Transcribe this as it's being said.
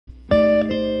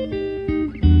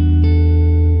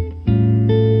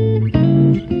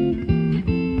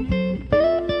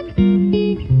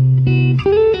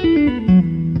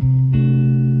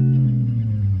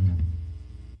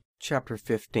Chapter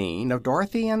 15 of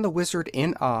Dorothy and the Wizard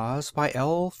in Oz by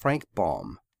L. Frank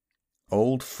Baum.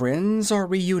 Old Friends Are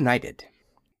Reunited.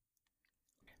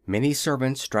 Many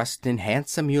servants dressed in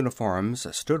handsome uniforms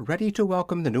stood ready to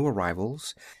welcome the new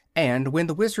arrivals, and when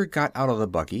the Wizard got out of the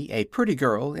buggy a pretty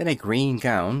girl in a green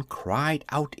gown cried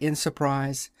out in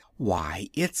surprise, "Why,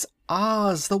 it's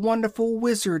Oz, the wonderful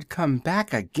Wizard, come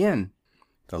back again!"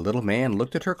 The little man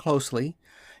looked at her closely,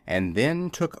 and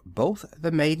then took both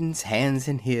the maiden's hands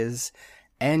in his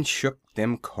and shook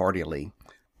them cordially.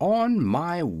 "On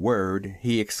my word,"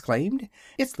 he exclaimed,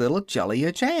 "it's little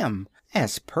Jellia Jamb,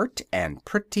 as pert and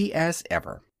pretty as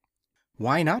ever."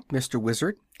 "Why not, Mr.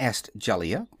 Wizard?" asked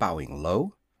Jellia, bowing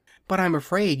low. "But I'm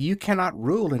afraid you cannot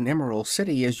rule an Emerald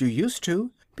City as you used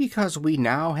to, because we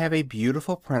now have a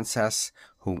beautiful princess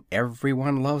whom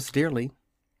everyone loves dearly."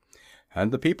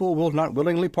 "And the people will not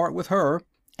willingly part with her,"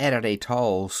 added a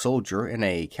tall soldier in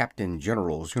a captain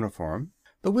general's uniform.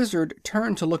 The Wizard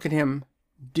turned to look at him.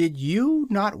 "Did you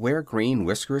not wear green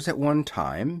whiskers at one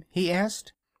time?" he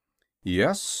asked.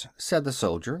 "Yes," said the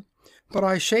soldier, "but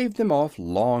I shaved them off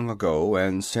long ago,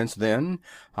 and since then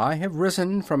I have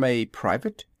risen from a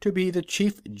private to be the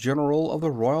chief general of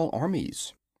the royal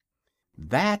armies."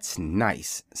 "That's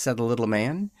nice," said the little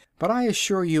man, "but I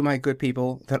assure you, my good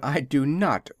people, that I do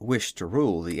not wish to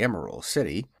rule the Emerald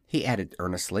City," he added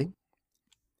earnestly.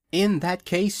 "In that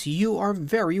case you are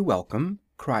very welcome,"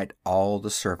 cried all the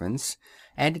servants,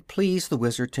 and it pleased the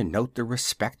Wizard to note the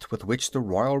respect with which the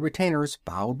royal retainers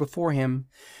bowed before him.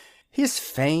 His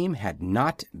fame had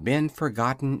not been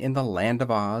forgotten in the Land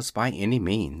of Oz by any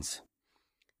means.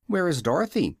 "Where is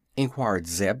Dorothy?" inquired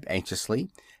Zeb anxiously,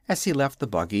 as he left the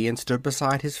buggy and stood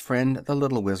beside his friend the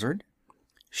little Wizard.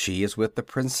 "She is with the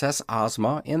Princess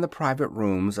Ozma in the private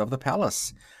rooms of the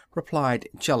palace," replied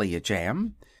Jellia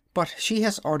Jamb, "but she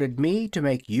has ordered me to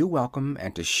make you welcome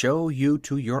and to show you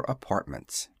to your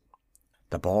apartments."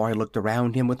 The boy looked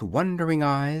around him with wondering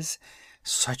eyes.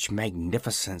 Such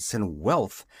magnificence and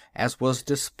wealth as was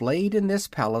displayed in this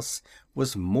palace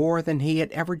was more than he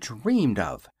had ever dreamed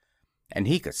of, and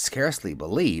he could scarcely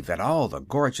believe that all the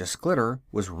gorgeous glitter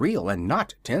was real and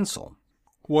not tinsel.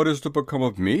 "What is to become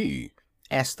of me?"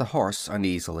 asked the horse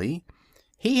uneasily.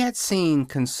 He had seen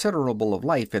considerable of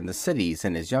life in the cities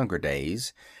in his younger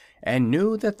days, and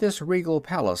knew that this regal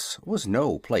palace was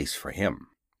no place for him.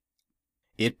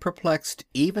 It perplexed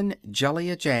even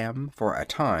Jellia Jamb for a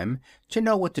time to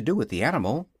know what to do with the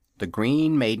animal. The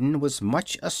green maiden was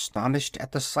much astonished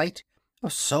at the sight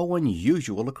of so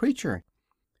unusual a creature,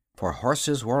 for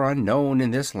horses were unknown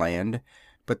in this land,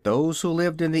 but those who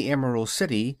lived in the Emerald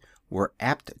City were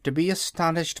apt to be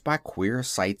astonished by queer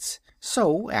sights.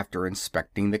 So, after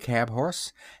inspecting the cab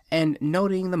horse and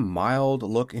noting the mild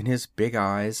look in his big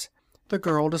eyes, the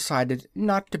girl decided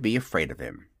not to be afraid of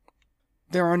him.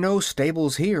 "There are no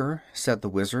stables here," said the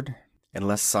Wizard,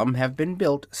 "unless some have been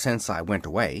built since I went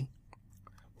away."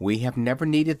 "We have never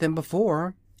needed them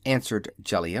before," answered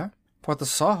Jellia, "for the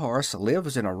Sawhorse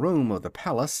lives in a room of the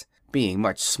palace, being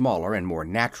much smaller and more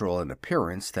natural in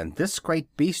appearance than this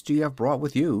great beast you have brought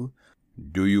with you."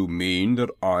 "Do you mean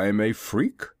that I'm a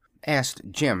freak?" asked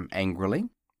Jim angrily.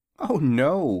 "Oh,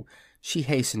 no," she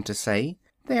hastened to say.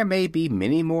 "There may be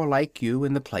many more like you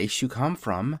in the place you come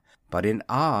from, but in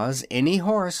Oz any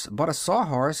horse but a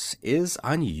Sawhorse is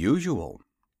unusual."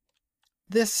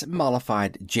 This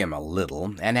mollified Jim a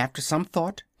little, and after some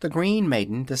thought the green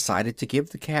maiden decided to give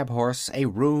the cab horse a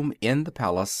room in the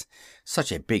palace,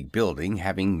 such a big building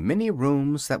having many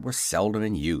rooms that were seldom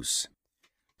in use.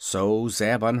 So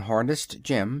Zeb unharnessed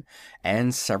Jim,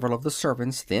 and several of the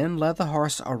servants then led the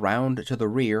horse around to the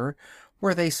rear,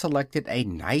 where they selected a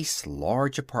nice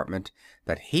large apartment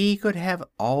that he could have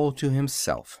all to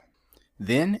himself.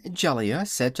 Then Jellia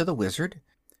said to the Wizard,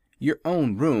 "Your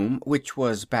own room, which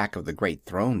was back of the great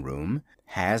throne room,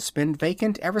 has been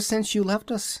vacant ever since you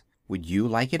left us. Would you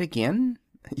like it again?"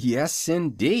 "Yes,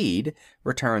 indeed,"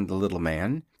 returned the little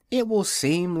man. "It will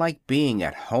seem like being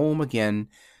at home again,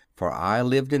 for I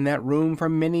lived in that room for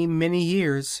many, many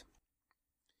years."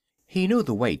 He knew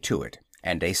the way to it,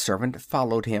 and a servant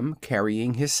followed him,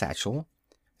 carrying his satchel.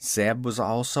 Zeb was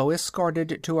also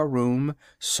escorted to a room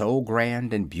so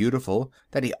grand and beautiful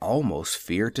that he almost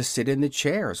feared to sit in the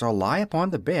chairs or lie upon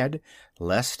the bed,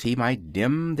 lest he might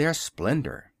dim their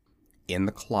splendor. In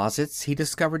the closets he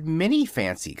discovered many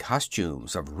fancy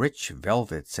costumes of rich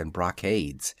velvets and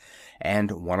brocades,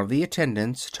 and one of the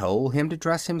attendants told him to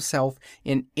dress himself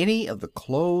in any of the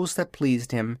clothes that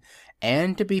pleased him,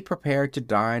 and to be prepared to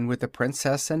dine with the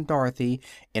Princess and Dorothy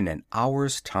in an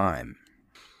hour's time.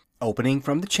 Opening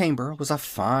from the chamber was a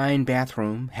fine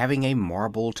bathroom, having a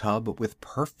marble tub with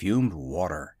perfumed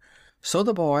water. So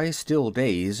the boy, still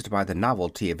dazed by the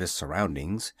novelty of his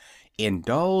surroundings,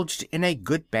 indulged in a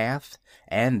good bath,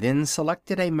 and then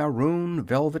selected a maroon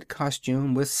velvet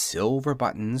costume with silver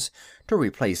buttons to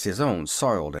replace his own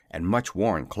soiled and much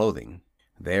worn clothing.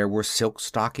 There were silk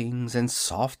stockings and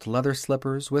soft leather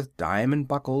slippers with diamond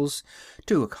buckles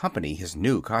to accompany his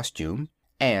new costume,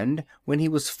 and when he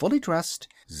was fully dressed,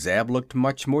 Zeb looked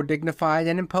much more dignified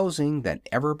and imposing than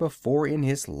ever before in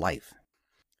his life.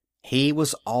 He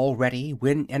was all ready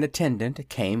when an attendant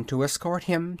came to escort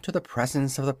him to the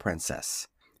presence of the Princess.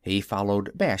 He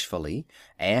followed bashfully,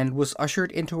 and was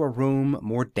ushered into a room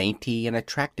more dainty and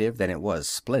attractive than it was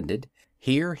splendid.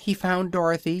 Here he found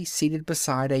Dorothy seated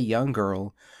beside a young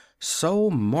girl, so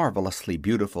marvelously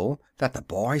beautiful that the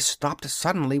boy stopped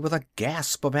suddenly with a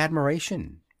gasp of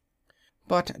admiration.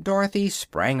 But Dorothy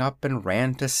sprang up and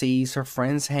ran to seize her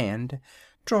friend's hand,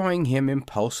 drawing him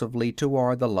impulsively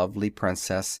toward the lovely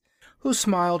Princess, who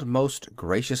smiled most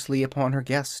graciously upon her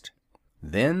guest.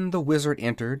 Then the Wizard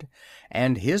entered,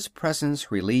 and his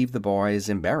presence relieved the boy's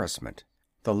embarrassment.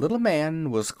 The little man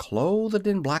was clothed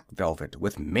in black velvet,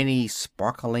 with many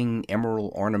sparkling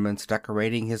emerald ornaments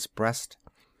decorating his breast,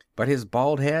 but his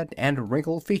bald head and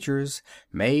wrinkled features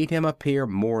made him appear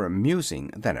more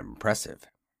amusing than impressive.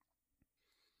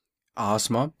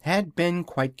 Ozma had been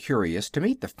quite curious to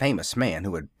meet the famous man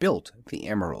who had built the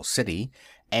Emerald City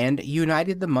and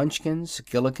united the Munchkins,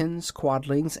 Gillikins,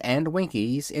 Quadlings, and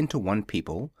Winkies into one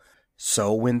people.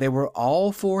 So when they were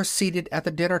all four seated at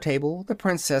the dinner table, the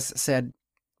Princess said,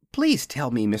 "Please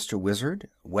tell me, Mr. Wizard,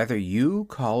 whether you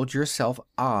called yourself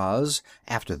Oz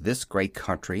after this great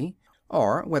country,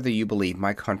 or whether you believe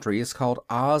my country is called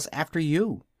Oz after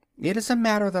you. It is a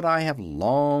matter that I have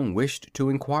long wished to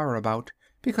inquire about,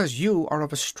 because you are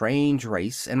of a strange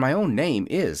race, and my own name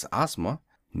is Ozma.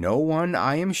 No one,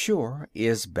 I am sure,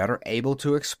 is better able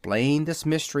to explain this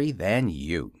mystery than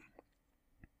you."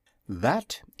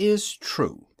 "That is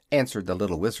true," answered the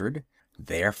little Wizard.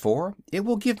 "Therefore it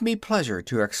will give me pleasure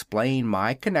to explain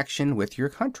my connection with your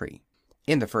country.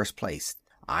 In the first place,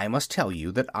 I must tell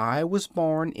you that I was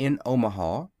born in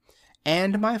Omaha,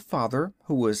 and my father,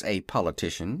 who was a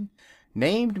politician,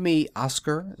 named me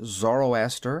Oscar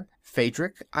Zoroaster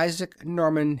Phadrig Isaac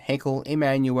Norman Henkle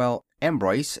Emmanuel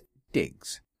Ambroise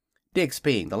Diggs, Diggs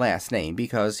being the last name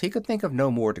because he could think of no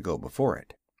more to go before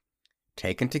it.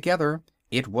 Taken together,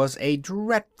 it was a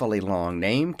dreadfully long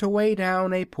name to weigh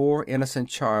down a poor innocent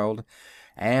child,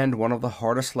 and one of the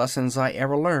hardest lessons I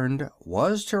ever learned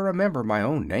was to remember my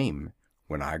own name.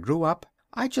 When I grew up,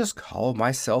 I just called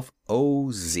myself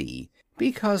O.Z.,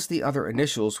 because the other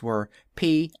initials were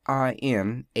Pinhead,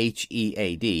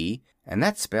 and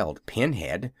that spelled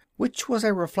pinhead, which was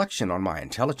a reflection on my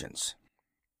intelligence.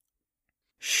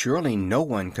 "Surely no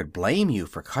one could blame you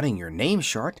for cutting your name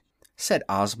short," said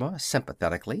Ozma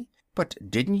sympathetically. "But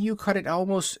didn't you cut it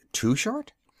almost too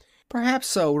short?" "Perhaps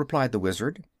so," replied the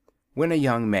Wizard. "When a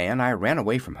young man I ran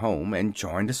away from home and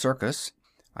joined a circus.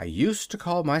 I used to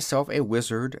call myself a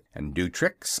wizard and do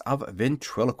tricks of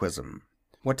ventriloquism."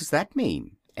 "What does that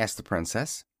mean?" asked the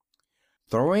Princess.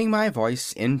 "Throwing my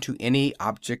voice into any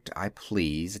object I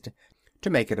pleased, to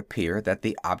make it appear that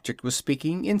the object was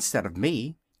speaking instead of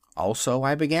me. Also,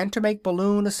 I began to make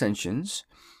balloon ascensions.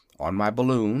 On my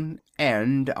balloon,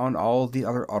 and on all the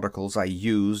other articles I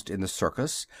used in the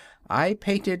circus, I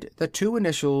painted the two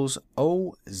initials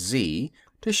O.Z.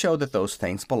 to show that those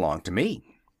things belonged to me.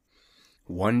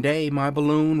 One day my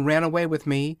balloon ran away with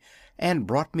me and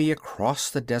brought me across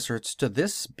the deserts to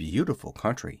this beautiful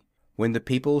country. When the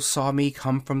people saw me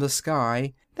come from the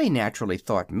sky, they naturally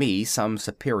thought me some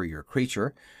superior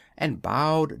creature, and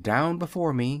bowed down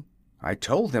before me. I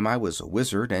told them I was a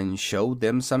wizard, and showed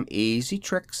them some easy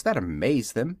tricks that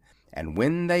amazed them, and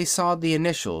when they saw the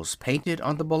initials painted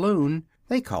on the balloon,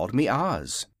 they called me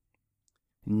Oz."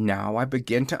 "Now I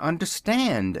begin to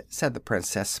understand," said the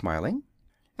Princess, smiling.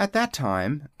 "At that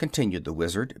time," continued the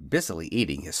Wizard, busily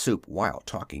eating his soup while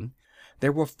talking,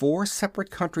 "there were 4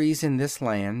 separate countries in this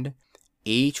land,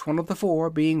 each one of the 4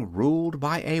 being ruled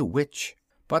by a witch.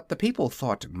 But the people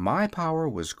thought my power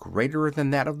was greater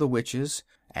than that of the witches,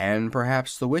 and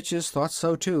perhaps the witches thought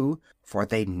so too, for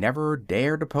they never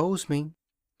dared oppose me.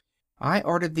 I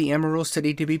ordered the Emerald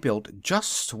City to be built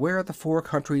just where the 4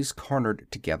 countries cornered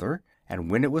together, and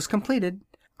when it was completed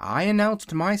I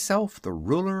announced myself the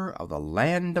ruler of the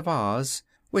Land of Oz,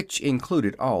 which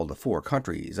included all the 4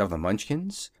 countries of the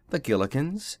Munchkins, the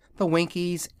Gillikins, the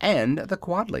Winkies, and the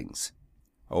Quadlings.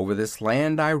 Over this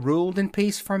land I ruled in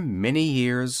peace for many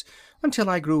years, until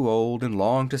I grew old and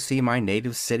longed to see my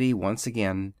native city once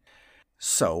again.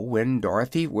 So when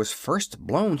Dorothy was first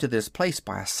blown to this place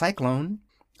by a cyclone,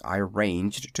 I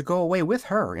arranged to go away with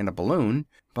her in a balloon,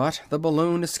 but the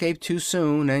balloon escaped too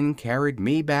soon and carried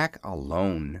me back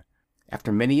alone.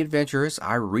 After many adventures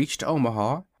I reached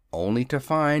Omaha, only to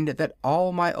find that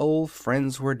all my old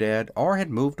friends were dead or had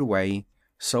moved away.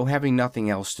 So, having nothing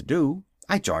else to do,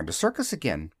 I joined a circus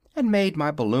again and made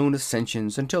my balloon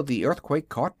ascensions until the earthquake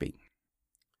caught me."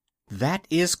 "That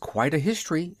is quite a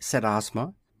history," said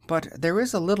Ozma. "But there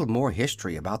is a little more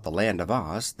history about the Land of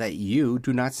Oz that you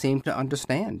do not seem to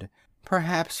understand,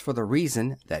 perhaps for the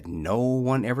reason that no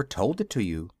one ever told it to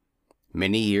you.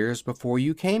 Many years before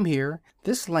you came here,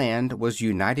 this land was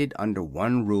united under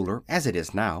one ruler, as it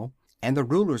is now, and the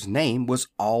ruler's name was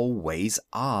always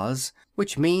Oz,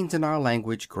 which means in our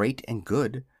language great and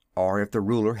good, or if the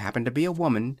ruler happened to be a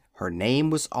woman, her name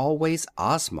was always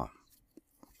Ozma.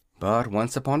 But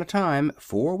once upon a time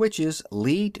 4 witches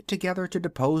leagued together to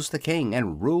depose the king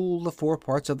and rule the 4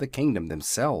 parts of the kingdom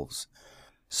themselves.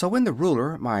 So when the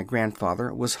ruler, my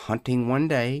grandfather, was hunting one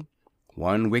day,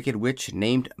 one wicked witch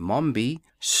named Mombi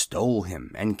stole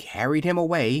him and carried him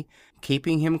away,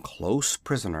 keeping him close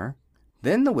prisoner.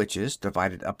 Then the witches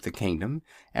divided up the kingdom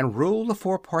and ruled the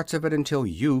 4 parts of it until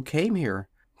you came here.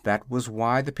 That was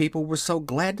why the people were so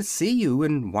glad to see you,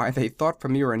 and why they thought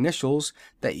from your initials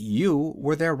that you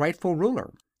were their rightful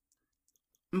ruler."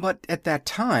 "But at that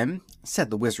time," said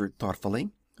the Wizard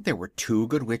thoughtfully, "there were 2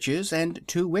 good witches and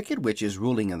 2 wicked witches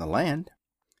ruling in the land."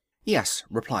 "Yes,"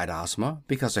 replied Ozma,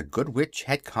 "because a good witch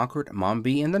had conquered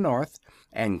Mombi in the north,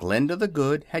 and Glinda the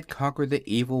Good had conquered the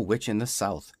evil witch in the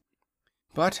south.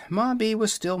 But Mombi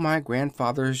was still my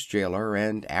grandfather's jailer,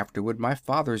 and afterward my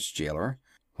father's jailer.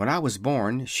 When I was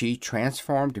born she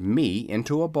transformed me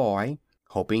into a boy,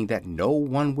 hoping that no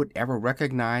one would ever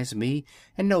recognize me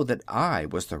and know that I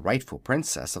was the rightful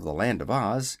Princess of the Land of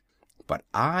Oz. But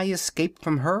I escaped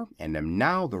from her and am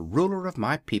now the ruler of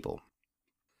my people."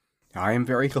 "I am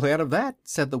very glad of that,"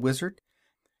 said the Wizard,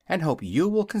 "and hope you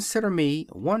will consider me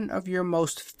one of your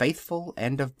most faithful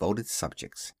and devoted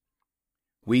subjects."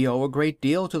 "We owe a great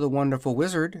deal to the wonderful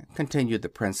Wizard," continued the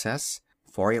Princess,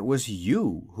 "for it was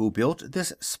you who built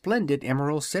this splendid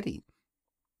Emerald City."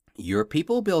 "Your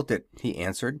people built it," he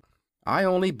answered. "I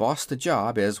only bossed the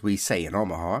job, as we say in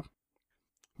Omaha."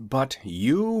 "But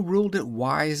you ruled it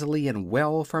wisely and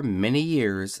well for many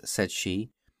years," said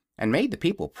she, "and made the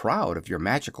people proud of your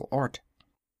magical art.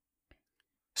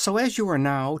 So as you are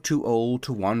now too old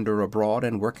to wander abroad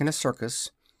and work in a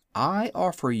circus, I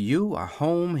offer you a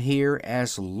home here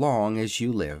as long as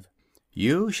you live.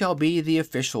 You shall be the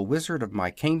official wizard of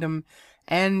my kingdom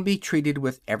and be treated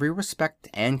with every respect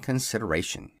and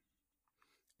consideration."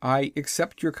 "I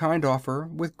accept your kind offer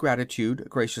with gratitude,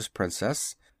 gracious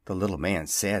Princess," the little man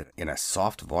said in a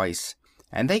soft voice,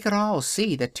 and they could all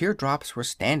see that teardrops were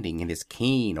standing in his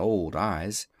keen old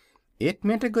eyes. It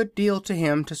meant a good deal to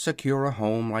him to secure a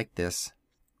home like this.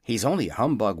 "He's only a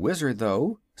humbug wizard,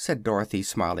 though," said Dorothy,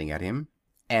 smiling at him.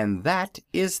 "And that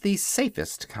is the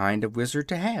safest kind of wizard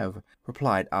to have,"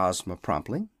 replied Ozma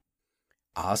promptly.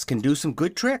 "Oz can do some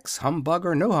good tricks, humbug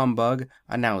or no humbug,"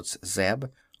 announced Zeb,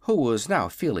 who was now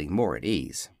feeling more at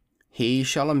ease. "He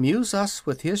shall amuse us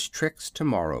with his tricks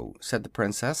tomorrow," said the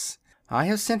Princess. "I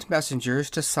have sent messengers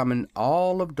to summon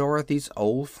all of Dorothy's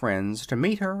old friends to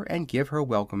meet her and give her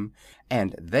welcome,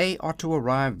 and they ought to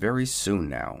arrive very soon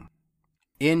now."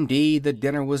 Indeed, the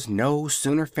dinner was no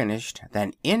sooner finished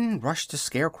than in rushed the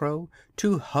Scarecrow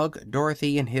to hug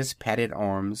Dorothy in his padded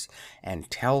arms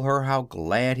and tell her how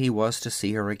glad he was to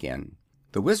see her again.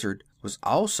 The Wizard was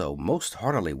also most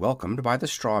heartily welcomed by the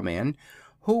straw man,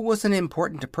 who was an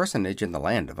important personage in the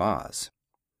Land of Oz.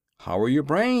 "How are your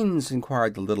brains?"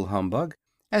 inquired the little humbug,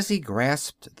 as he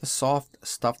grasped the soft,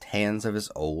 stuffed hands of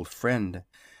his old friend.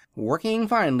 "Working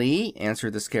finely,"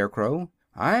 answered the Scarecrow.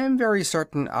 "I'm very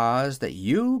certain, Oz, that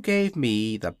you gave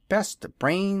me the best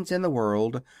brains in the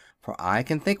world, for I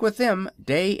can think with them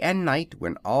day and night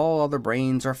when all other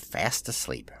brains are fast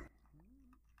asleep."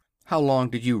 "How long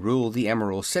did you rule the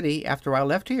Emerald City after I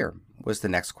left here?" was the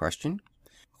next question.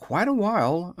 "Quite a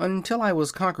while, until I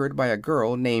was conquered by a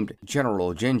girl named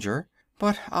General Jinjur.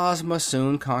 But Ozma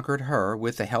soon conquered her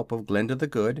with the help of Glinda the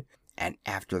Good, and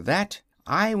after that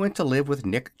I went to live with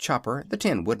Nick Chopper, the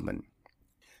Tin Woodman."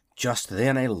 Just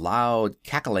then a loud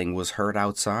cackling was heard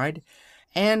outside,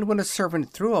 and when a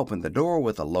servant threw open the door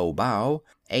with a low bow,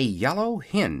 a yellow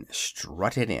hen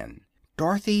strutted in.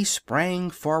 Dorothy sprang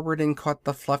forward and caught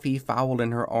the fluffy fowl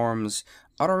in her arms,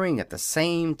 uttering at the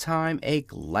same time a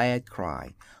glad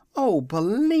cry. "Oh,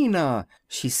 Billina!"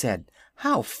 she said,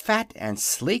 "how fat and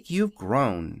sleek you've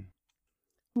grown!"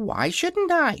 "Why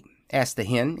shouldn't I?" asked the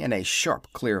hen in a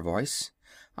sharp, clear voice.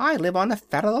 "I live on the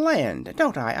fat of the land,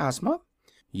 don't I, Ozma?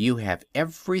 "You have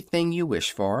everything you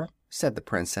wish for," said the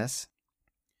Princess.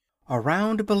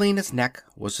 Around Billina's neck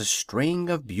was a string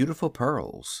of beautiful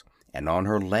pearls, and on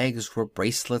her legs were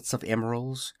bracelets of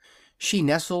emeralds. She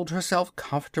nestled herself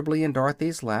comfortably in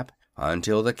Dorothy's lap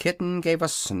until the kitten gave a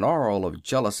snarl of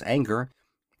jealous anger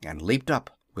and leaped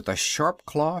up with a sharp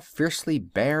claw fiercely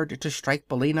bared to strike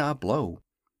Billina a blow.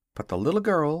 But the little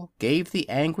girl gave the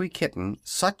angry kitten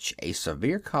such a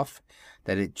severe cuff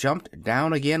that it jumped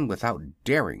down again without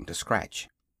daring to scratch.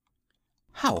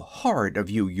 "How horrid of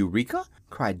you, Eureka!"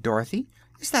 cried Dorothy.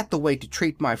 "Is that the way to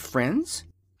treat my friends?"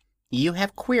 "You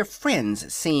have queer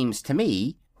friends, seems to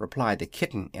me," replied the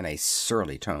kitten in a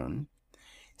surly tone.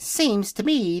 "Seems to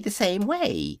me the same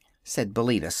way," said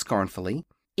Billina scornfully,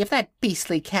 "if that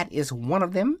beastly cat is one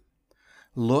of them."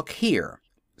 "Look here,"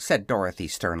 said Dorothy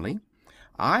sternly,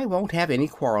 "I won't have any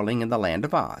quarreling in the Land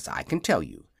of Oz, I can tell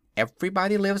you.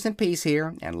 Everybody lives in peace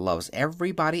here, and loves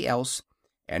everybody else,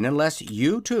 and unless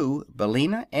you two,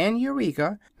 Billina and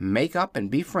Eureka, make up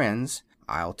and be friends,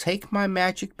 I'll take my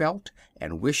magic belt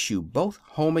and wish you both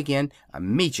home again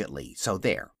immediately, so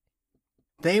there."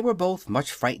 They were both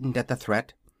much frightened at the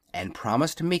threat, and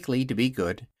promised meekly to be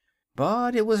good,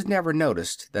 but it was never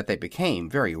noticed that they became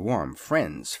very warm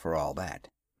friends for all that.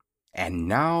 And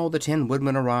now the Tin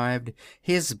Woodman arrived,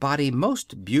 his body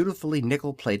most beautifully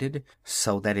nickel-plated,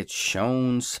 so that it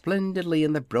shone splendidly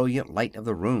in the brilliant light of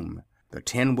the room. The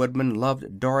Tin Woodman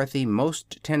loved Dorothy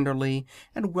most tenderly,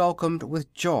 and welcomed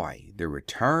with joy the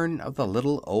return of the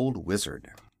little old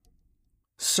Wizard.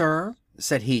 "Sir,"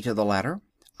 said he to the latter,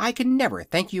 "I can never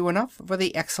thank you enough for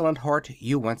the excellent heart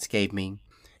you once gave me.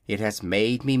 It has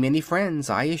made me many friends,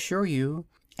 I assure you,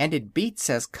 and it beats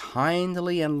as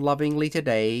kindly and lovingly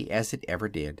today as it ever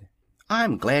did."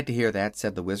 "I'm glad to hear that,"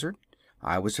 said the Wizard.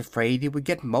 "I was afraid it would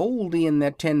get moldy in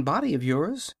that tin body of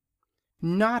yours."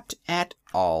 "Not at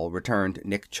all," returned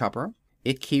Nick Chopper.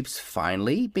 "It keeps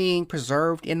finely, being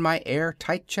preserved in my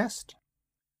air-tight chest."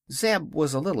 Zeb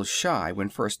was a little shy when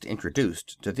first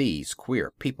introduced to these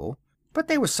queer people, but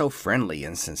they were so friendly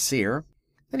and sincere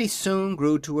that he soon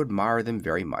grew to admire them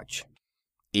very much,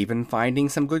 even finding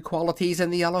some good qualities in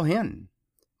the Yellow Hen.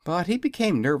 But he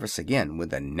became nervous again when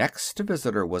the next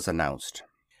visitor was announced.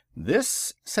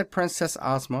 "This," said Princess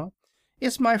Ozma,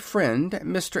 "is my friend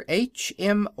Mr.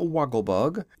 H.M.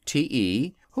 Wogglebug,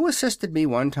 T.E., who assisted me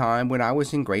one time when I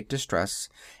was in great distress,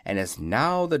 and is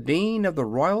now the Dean of the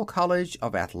Royal College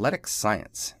of Athletic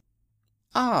Science."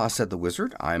 "Ah," said the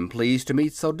Wizard, "I'm pleased to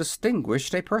meet so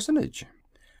distinguished a personage."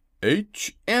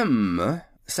 "H.M.,"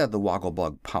 said the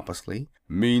Wogglebug pompously,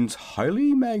 "means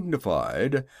highly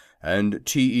magnified, and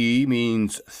T.E.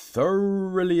 means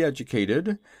thoroughly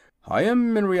educated. I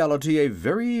am in reality a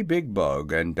very big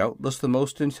bug, and doubtless the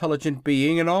most intelligent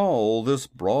being in all this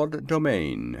broad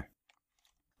domain."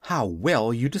 "How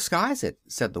well you disguise it,"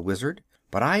 said the Wizard,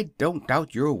 "but I don't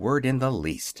doubt your word in the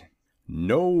least."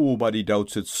 "Nobody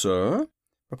doubts it, sir,"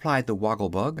 replied the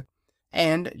Wogglebug,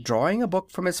 and drawing a book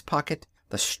from its pocket,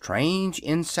 the strange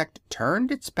insect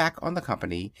turned its back on the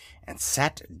company and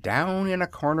sat down in a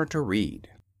corner to read.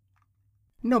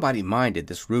 Nobody minded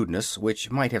this rudeness,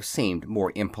 which might have seemed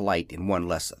more impolite in one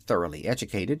less thoroughly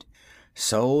educated,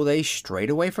 so they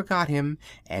straightway forgot him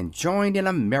and joined in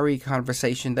a merry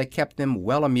conversation that kept them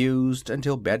well amused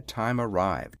until bedtime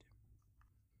arrived.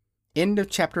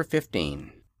 Chapter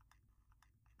 15